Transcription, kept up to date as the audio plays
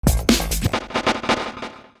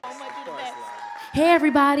Hey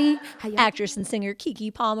everybody. Actress and singer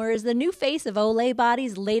Keke Palmer is the new face of Olay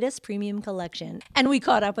Body's latest premium collection. And we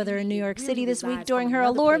caught up with her in New York City this week during her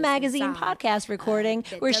Allure magazine podcast recording,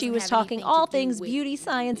 where she was talking all things beauty,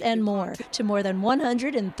 science, and more to more than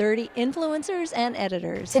 130 influencers and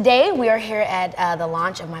editors. Today we are here at the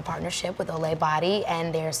launch of my partnership with Olay Body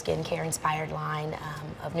and their skincare inspired line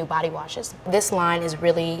of new body washes. This line is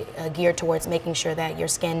really geared towards making sure that your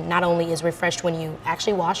skin not only is refreshed when you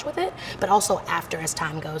actually wash with it, but also after as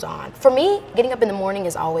time goes on. For me, getting up in the morning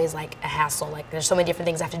is always like a hassle. Like there's so many different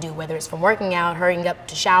things I have to do, whether it's from working out, hurrying up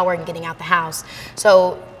to shower, and getting out the house.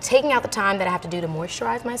 So taking out the time that I have to do to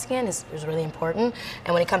moisturize my skin is really important.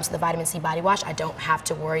 And when it comes to the vitamin C body wash, I don't have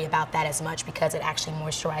to worry about that as much because it actually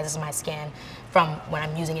moisturizes my skin from when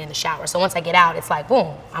I'm using it in the shower. So once I get out, it's like,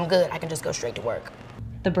 boom, I'm good. I can just go straight to work.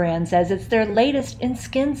 The brand says it's their latest in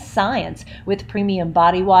skin science with premium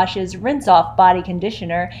body washes, rinse-off body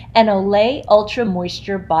conditioner, and Olay Ultra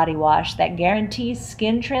Moisture Body Wash that guarantees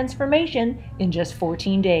skin transformation in just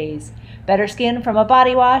 14 days. Better skin from a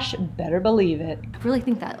body wash, better believe it. I really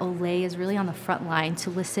think that Olay is really on the front line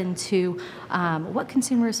to listen to what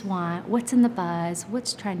consumers want, what's in the buzz,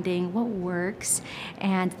 what's trending, what works,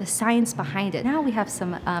 and the science behind it. Now we have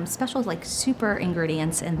some special like super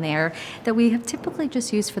ingredients in there that we have typically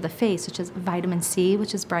just used for the face, which is vitamin C,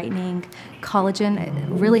 which is brightening,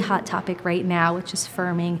 collagen, a really hot topic right now, which is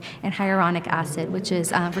firming, and hyaluronic acid, which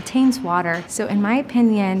is retains water. So in my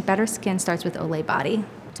opinion, better skin starts with Olay Body.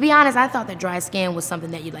 To be honest, I thought that dry skin was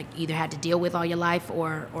something that you like either had to deal with all your life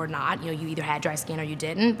or not. You know, you either had dry skin or you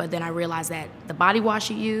didn't. But then I realized that the body wash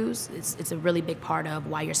you use, it's a really big part of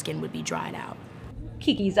why your skin would be dried out.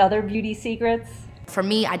 Keke's other beauty secrets? For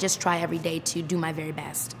me, I just try every day to do my very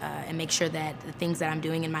best and make sure that the things that I'm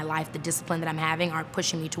doing in my life, the discipline that I'm having, are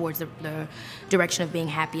pushing me towards the direction of being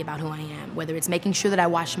happy about who I am. Whether it's making sure that I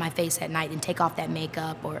wash my face at night and take off that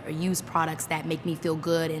makeup or use products that make me feel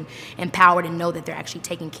good and empowered and know that they're actually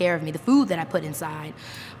taking care of me, the food that I put inside.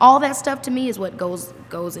 All that stuff to me is what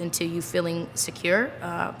goes into you feeling secure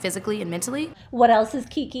physically and mentally. What else is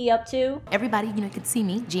Keke up to? Everybody, can see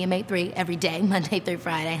me, GMA3, every day, Monday through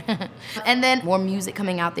Friday. And then more music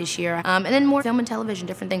coming out this year, and then more film and television,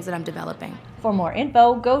 different things that I'm developing. For more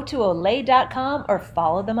info, go to olay.com or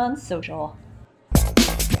follow them on social.